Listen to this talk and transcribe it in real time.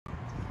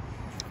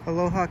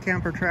Aloha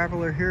camper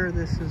traveler here.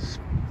 This is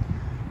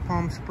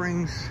Palm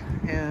Springs,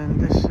 and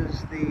this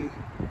is the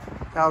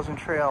Thousand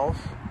Trails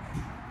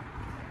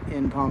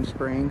in Palm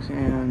Springs,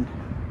 and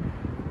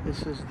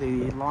this is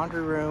the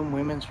laundry room,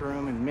 women's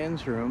room, and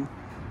men's room.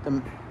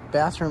 The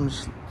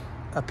bathrooms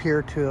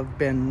appear to have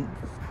been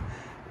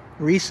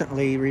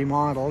recently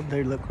remodeled.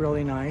 They look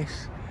really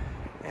nice,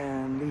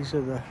 and these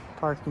are the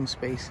parking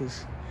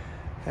spaces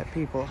that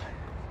people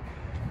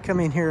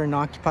come in here and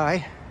occupy.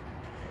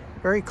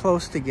 Very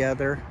close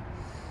together,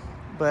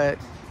 but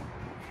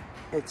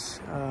it's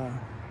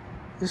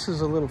this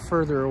is a little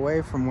further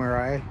away from where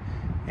I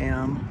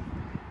am,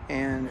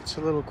 and it's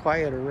a little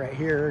quieter right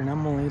here, and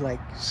I'm only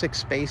like 6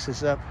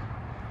 spaces up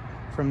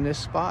from this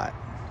spot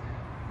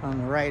on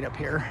the right up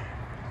here,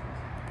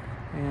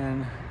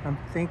 and I'm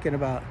thinking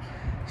about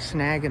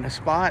snagging a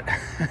spot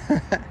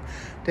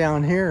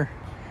down here.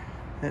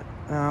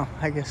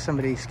 I guess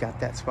somebody's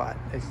got that spot.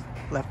 They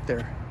left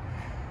their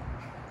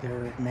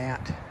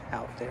mat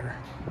out there.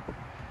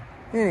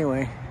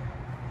 Anyway,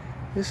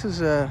 this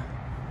is a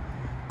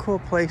cool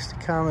place to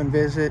come and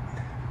visit,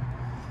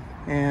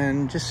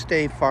 and just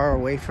stay far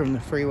away from the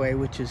freeway,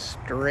 which is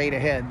straight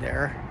ahead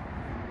there.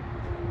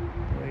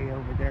 Way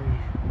over there,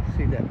 you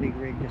see that big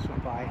rig just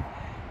went by.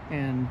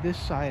 And this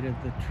side of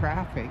the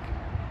traffic,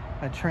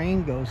 a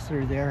train goes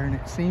through there, and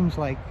it seems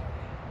like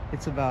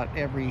it's about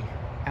every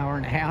hour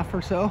and a half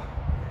or so.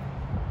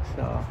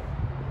 So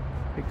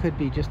it could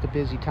be just a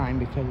busy time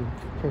because of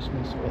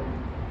Christmas, but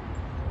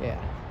yeah,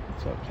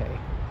 it's okay.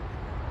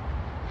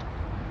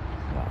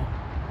 So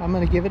I'm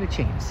gonna give it a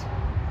chance.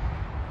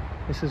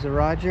 This is a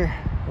Roger,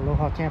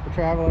 Aloha Camper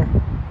Traveler,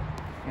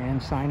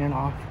 and signing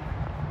off.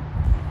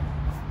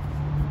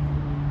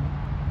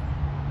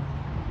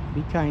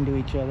 Be kind to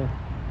each other.